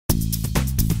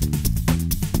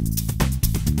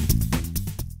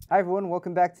Hi everyone,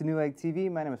 welcome back to Newegg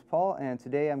TV. My name is Paul, and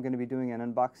today I'm going to be doing an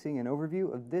unboxing and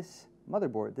overview of this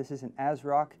motherboard. This is an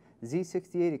ASRock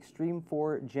Z68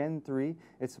 EXTREME4 GEN3.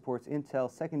 It supports Intel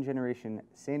 2nd generation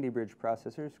Sli Bridge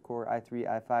processors, Core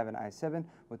i3, i5, and i7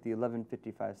 with the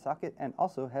 1155 socket, and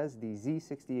also has the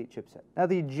Z68 chipset. Now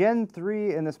the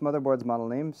Gen3 in this motherboard's model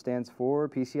name stands for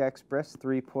PCI Express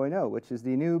 3.0, which is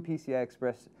the new PCI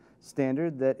Express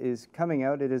standard that is coming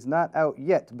out. It is not out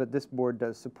yet, but this board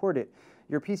does support it.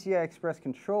 Your PCI Express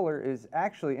controller is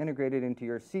actually integrated into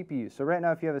your CPU. So right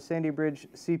now, if you have a Sli Bridge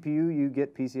CPU, you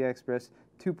get PCI Express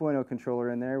 2.0 controller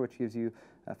in there, which gives you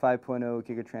 5.0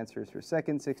 gigatransfers per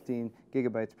second, 16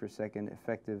 gigabytes per second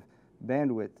effective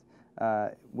bandwidth.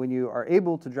 When you are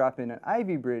able to drop in an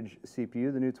Ivy Bridge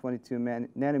CPU, the new 22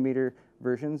 nanometer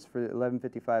versions for the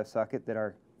 1155 socket that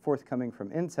are forthcoming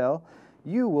from Intel,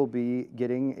 you will be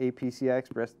getting a PCI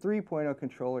Express 3.0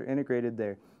 controller integrated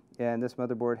there. And this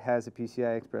motherboard has a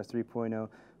PCI Express 3.0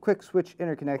 quick switch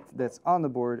interconnect that's on the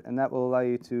board, and that will allow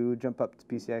you to jump up to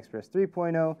PCI Express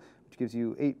 3.0, which gives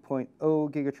you 8.0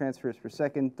 gigatransfers per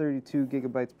second, 32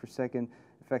 gigabytes per second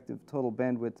effective total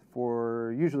bandwidth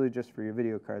for usually just for your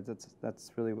video cards.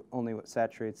 That's really only what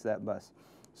saturates that bus.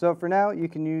 So for now, you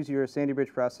can use your Sli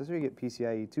Bridge processor. You get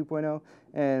PCI-E 2.0,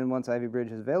 and once Ivy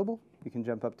Bridge is available, you can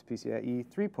jump up to PCI-E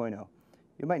 3.0.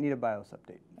 You might need a BIOS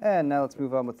update. And now let's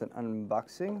move on with an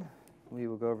unboxing. We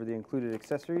will go over the included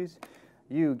accessories.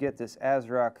 You get this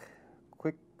ASRock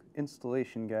quick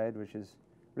installation guide, which is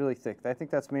really thick. I think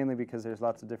that's mainly because there's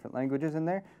lots of different languages in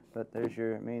there, but there's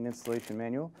your main installation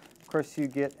manual. Of course, you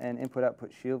get an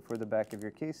input-output shield for the back of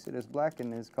your case. It is black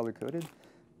and is color-coded.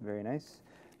 Very nice.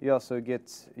 You also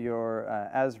get your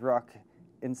ASRock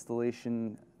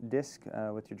installation disk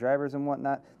with your drivers and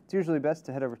whatnot. It's usually best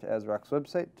to head over to ASRock's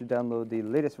website to download the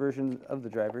latest versions of the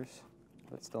drivers,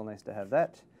 but still nice to have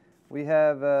that. We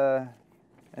have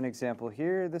an example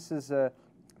here. This is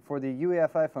for the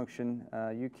Uefi function.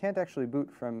 You can't actually boot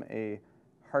from a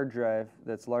hard drive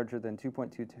that's larger than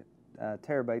 2.2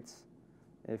 terabytes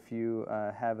if you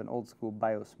have an old school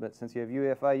BIOS, but since you have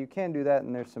Uefi, you can do that,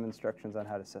 and there's some instructions on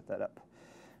how to set that up.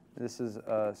 This is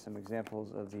some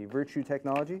examples of the Virtue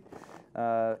technology.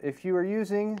 If you are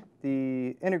using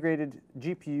the integrated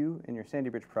GPU in your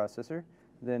Sli Bridge processor,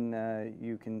 then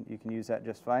you can use that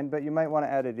just fine. But you might want to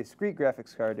add a discrete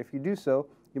graphics card. If you do so,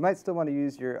 you might still want to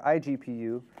use your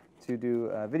iGPU to do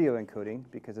video encoding,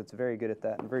 because it's very good at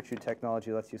that. And Virtue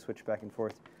technology lets you switch back and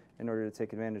forth in order to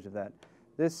take advantage of that.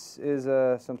 This is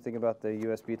something about the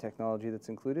USB technology that's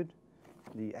included,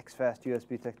 the XFast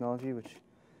USB technology, which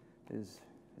is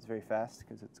very fast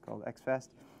because it's called XFast.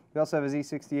 We also have a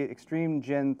Z68 Extreme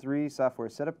Gen 3 software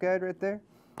setup guide right there.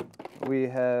 We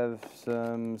have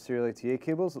some serial ATA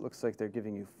cables. It looks like they're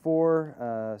giving you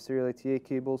 4 serial ATA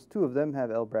cables. 2 of them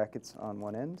have L brackets on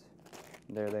one end.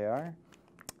 There they are.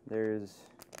 There's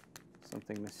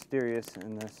something mysterious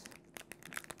in this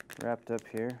wrapped up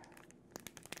here.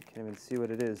 I can't even see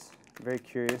what it is. I'm very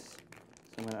curious,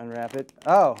 so I'm going to unwrap it.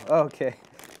 Oh, okay.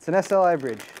 It's an SLI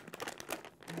bridge.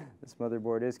 This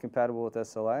motherboard is compatible with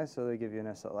SLI, so they give you an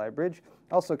SLI bridge.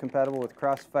 Also compatible with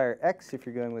Crossfire X if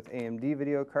you're going with AMD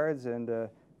video cards, and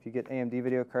if you get AMD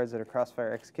video cards that are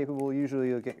Crossfire X capable, usually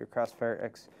you'll get your Crossfire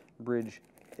X bridge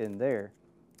in there.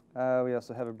 We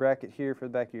also have a bracket here for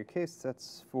the back of your case.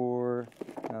 That's for,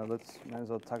 might as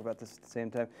well talk about this at the same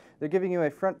time. They're giving you a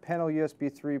front panel USB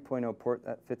 3.0 port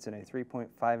that fits in a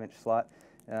 3.5-inch slot.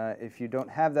 If you don't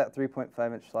have that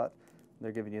 3.5-inch slot,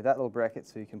 they're giving you that little bracket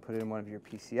so you can put it in one of your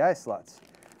PCI slots.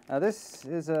 Now this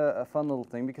is a fun little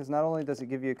thing, because not only does it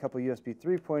give you a couple USB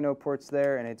 3.0 ports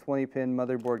there and a 20-pin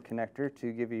motherboard connector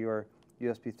to give you your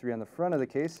USB 3 on the front of the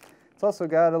case, it's also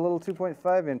got a little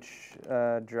 2.5-inch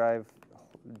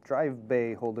drive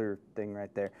bay holder thing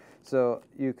right there. So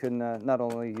you can not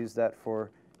only use that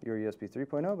for your USB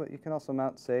 3.0, but you can also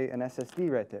mount, say, an SSD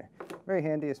right there. Very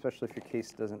handy, especially if your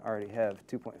case doesn't already have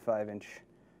 2.5-inch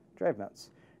drive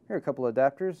mounts. Here are a couple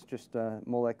adapters, just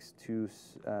Molex to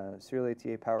serial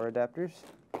ATA power adapters.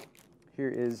 Here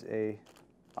is a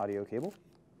audio cable,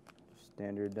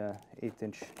 standard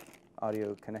 1/8-inch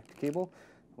audio connect cable.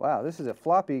 Wow, this is a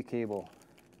floppy cable.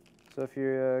 So if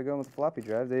you're going with a floppy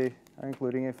drive, they are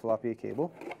including a floppy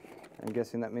cable. I'm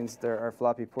guessing that means there are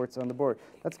floppy ports on the board.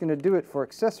 That's going to do it for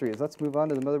accessories. Let's move on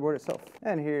to the motherboard itself.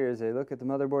 And here is a look at the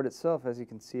motherboard itself. As you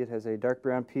can see, it has a dark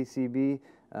brown PCB,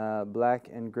 black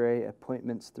and gray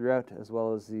appointments throughout, as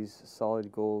well as these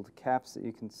solid gold caps that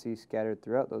you can see scattered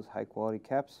throughout, those high quality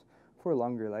caps for a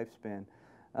longer lifespan.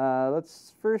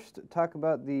 Let's first talk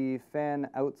about the fan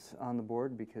outs on the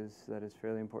board, because that is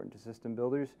fairly important to system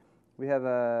builders. We have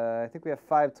I think we have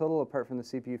 5 total apart from the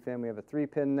CPU fan. We have a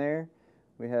 3-pin there.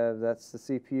 That's the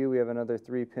CPU. We have another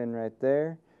 3-pin right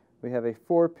there. We have a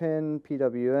 4-pin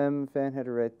PWM fan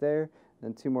header right there,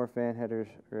 and 2 more fan headers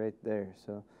right there.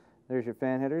 So there's your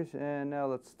fan headers, and now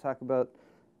let's talk about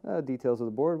details of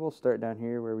the board. We'll start down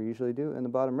here where we usually do, in the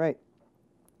bottom right.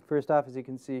 First off, as you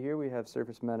can see here, we have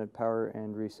surface-mounted power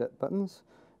and reset buttons.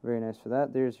 Very nice for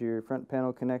that. There's your front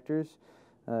panel connectors,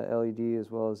 LED, as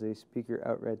well as a speaker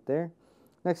out right there.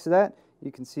 Next to that,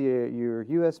 you can see your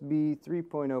USB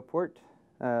 3.0 port.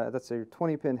 That's a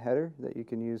 20-pin header that you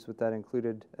can use with that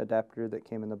included adapter that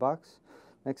came in the box.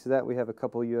 Next to that, we have a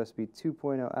couple USB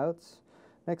 2.0 outs.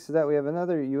 Next to that, we have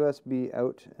another USB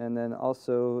out, and then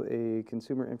also a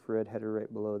consumer infrared header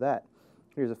right below that.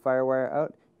 Here's a FireWire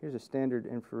out. Here's a standard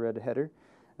infrared header.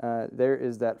 There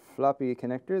is that floppy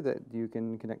connector that you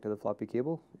can connect to the floppy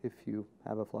cable if you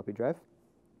have a floppy drive.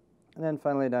 And then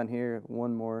finally down here,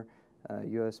 one more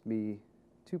USB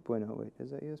 2.0. Wait,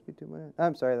 is that USB 2.0?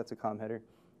 I'm sorry, that's a COM header.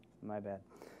 My bad.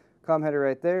 COM header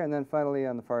right there. And then finally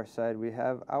on the far side, we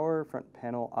have our front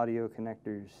panel audio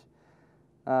connectors.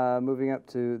 Moving up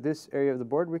to this area of the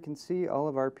board, we can see all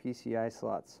of our PCI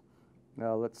slots.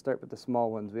 Now let's start with the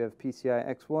small ones. We have PCI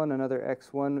X1, another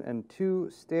X1, and 2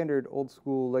 standard old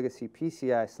school legacy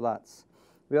PCI slots.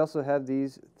 We also have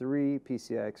these 3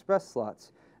 PCI Express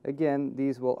slots. Again,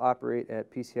 these will operate at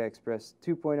PCI Express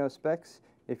 2.0 specs.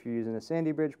 If you're using a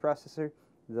Sli Bridge processor,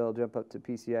 they'll jump up to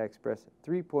PCI Express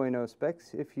 3.0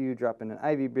 specs if you drop in an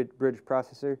Ivy Bridge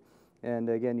processor. And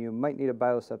again, you might need a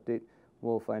BIOS update.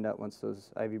 We'll find out once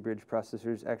those Ivy Bridge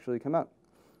processors actually come out.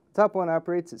 The top one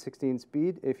operates at 16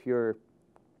 speed if you're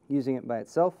using it by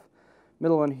itself.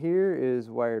 Middle one here is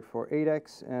wired for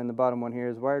 8x, and the bottom one here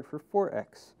is wired for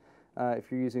 4x.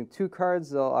 If you're using 2 cards,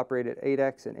 they'll operate at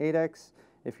 8x and 8x.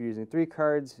 If you're using 3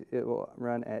 cards, it will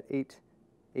run at 8,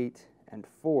 8, and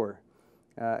 4.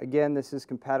 Again, this is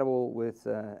compatible with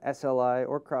SLI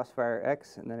or Crossfire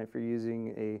X, and then if you're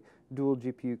using a dual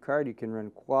GPU card, you can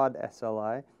run quad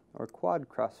SLI or quad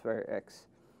Crossfire X.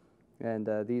 And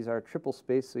these are triple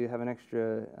space, so you have an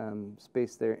extra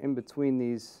space there in between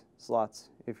these slots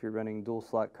if you're running dual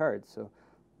slot cards. So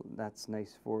that's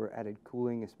nice for added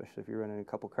cooling, especially if you're running a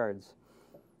couple cards.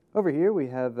 Over here we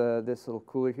have this little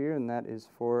cooler here, and that is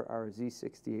for our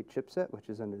Z68 chipset, which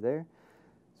is under there.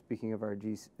 Speaking of our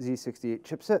Z68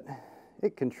 chipset,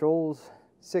 it controls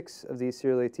 6 of these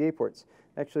serial ATA ports.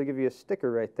 Actually give you a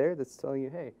sticker right there that's telling you,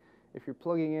 hey, if you're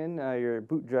plugging in your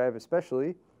boot drive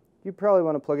especially, you probably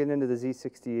want to plug it into the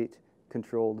Z68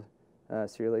 controlled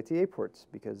serial ATA ports,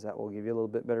 because that will give you a little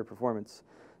bit better performance.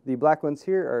 The black ones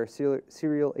here are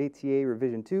serial ATA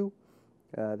revision 2.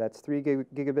 That's 3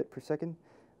 gigabit per second.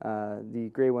 The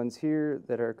gray ones here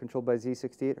that are controlled by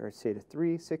Z68 are SATA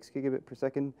 3, 6 gigabit per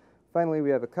second. Finally, we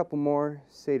have a couple more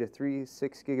SATA 3,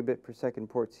 6 gigabit per second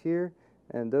ports here,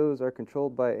 and those are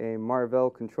controlled by a Marvell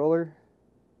controller.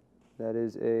 That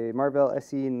is a Marvell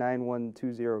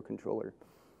SE9120 controller.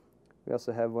 We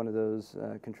also have one of those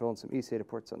controlling some eSATA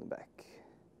ports on the back.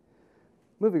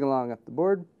 Moving along up the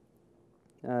board,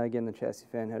 again the chassis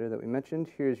fan header that we mentioned.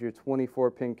 Here's your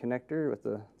 24-pin connector with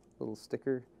a little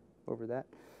sticker over that.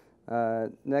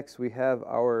 Next we have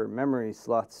our memory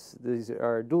slots. These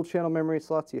are dual channel memory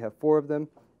slots. You have 4 of them.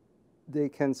 They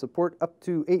can support up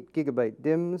to 8 gigabyte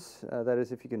DIMMs. That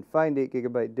is, if you can find 8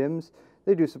 gigabyte DIMMs.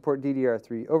 They do support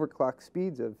DDR3 overclock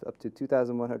speeds of up to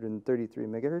 2,133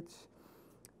 megahertz.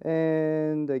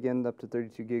 And again, up to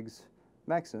 32 gigs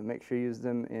maximum. Make sure you use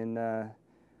them in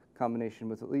combination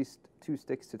with at least 2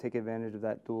 sticks to take advantage of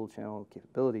that dual channel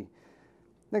capability.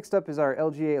 Next up is our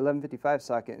LGA 1155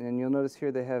 socket, and you'll notice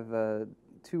here they have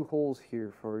 2 holes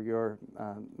here for your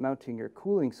mounting your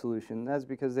cooling solution. That's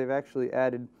because they've actually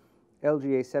added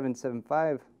LGA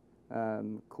 775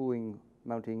 cooling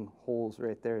mounting holes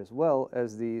right there, as well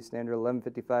as the standard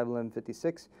 1155,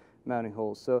 1156 mounting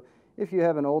holes. So if you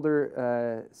have an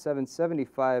older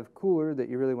 775 cooler that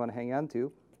you really want to hang on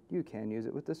to, you can use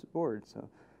it with this board. So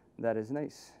that is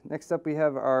nice. Next up we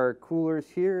have our coolers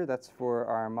here. That's for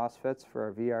our MOSFETs, for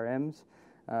our VRMs.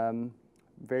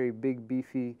 Very big,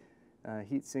 beefy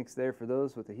heat sinks there for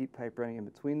those with a heat pipe running in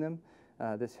between them.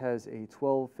 This has a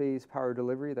 12-phase power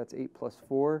delivery. That's 8 plus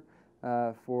 4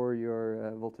 for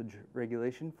your voltage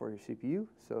regulation for your CPU.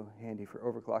 So handy for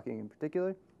overclocking in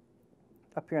particular.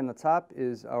 Up here on the top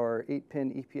is our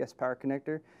 8-pin EPS power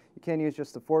connector. You can use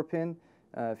just the 4-pin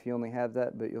if you only have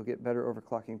that, but you'll get better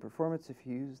overclocking performance if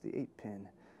you use the 8-pin.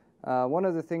 One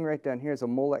other thing right down here is a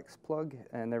Molex plug,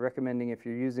 and they're recommending if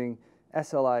you're using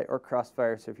SLI or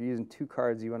Crossfire, so if you're using 2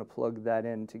 cards, you want to plug that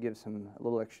in to give a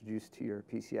little extra juice to your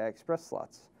PCI Express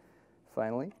slots.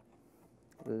 Finally,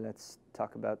 let's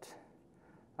talk about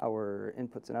our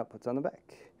inputs and outputs on the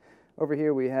back. Over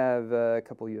here we have a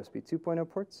couple USB 2.0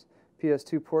 ports,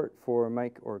 PS2 port for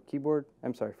mic or keyboard,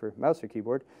 for mouse or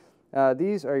keyboard.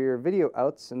 These are your video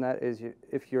outs, and that is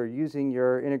if you're using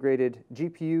your integrated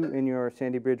GPU in your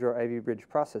Sli Bridge or Uefi Bridge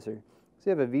processor. So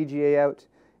you have a VGA out,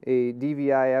 a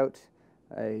DVI out,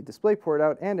 a DisplayPort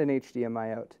out, and an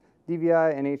HDMI out.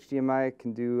 DVI and HDMI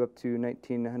can do up to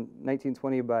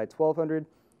 1920 by 1200.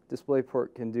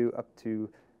 DisplayPort can do up to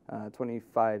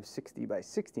 2560 by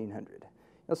 1600. You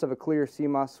also have a clear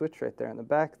CMOS switch right there on the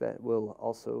back that will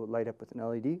also light up with an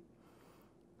LED.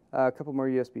 A couple more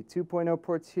USB 2.0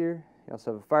 ports here. You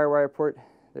also have a FireWire port.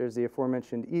 There's the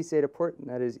aforementioned eSATA port, and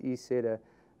that is eSATA.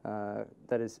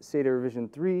 That is SATA revision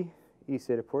 3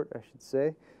 eSATA port, I should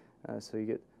say. So you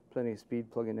get plenty of speed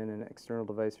plugging in an external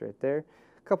device right there.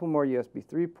 A couple more USB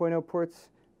 3.0 ports,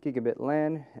 gigabit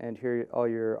LAN, and here are all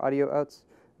your audio outs.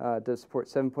 It does support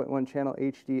 7.1 channel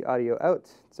HD audio out.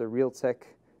 It's a Realtek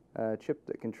chip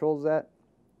that controls that.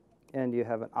 And you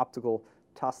have an optical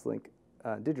Toslink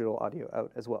digital audio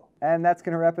out as well. And that's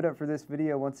going to wrap it up for this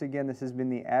video. Once again, this has been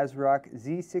the ASRock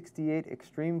Z68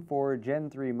 EXTREME4 Gen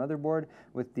 3 motherboard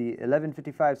with the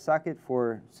 1155 socket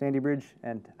for Sli Bridge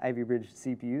and Uefi Bridge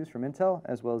CPUs from Intel,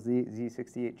 as well as the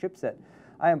Z68 chipset.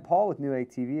 I am Paul with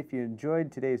Newegg TV. If you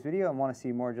enjoyed today's video and want to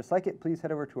see more just like it, please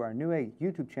head over to our Newegg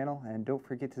YouTube channel and don't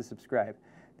forget to subscribe.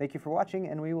 Thank you for watching,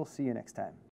 and we will see you next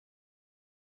time.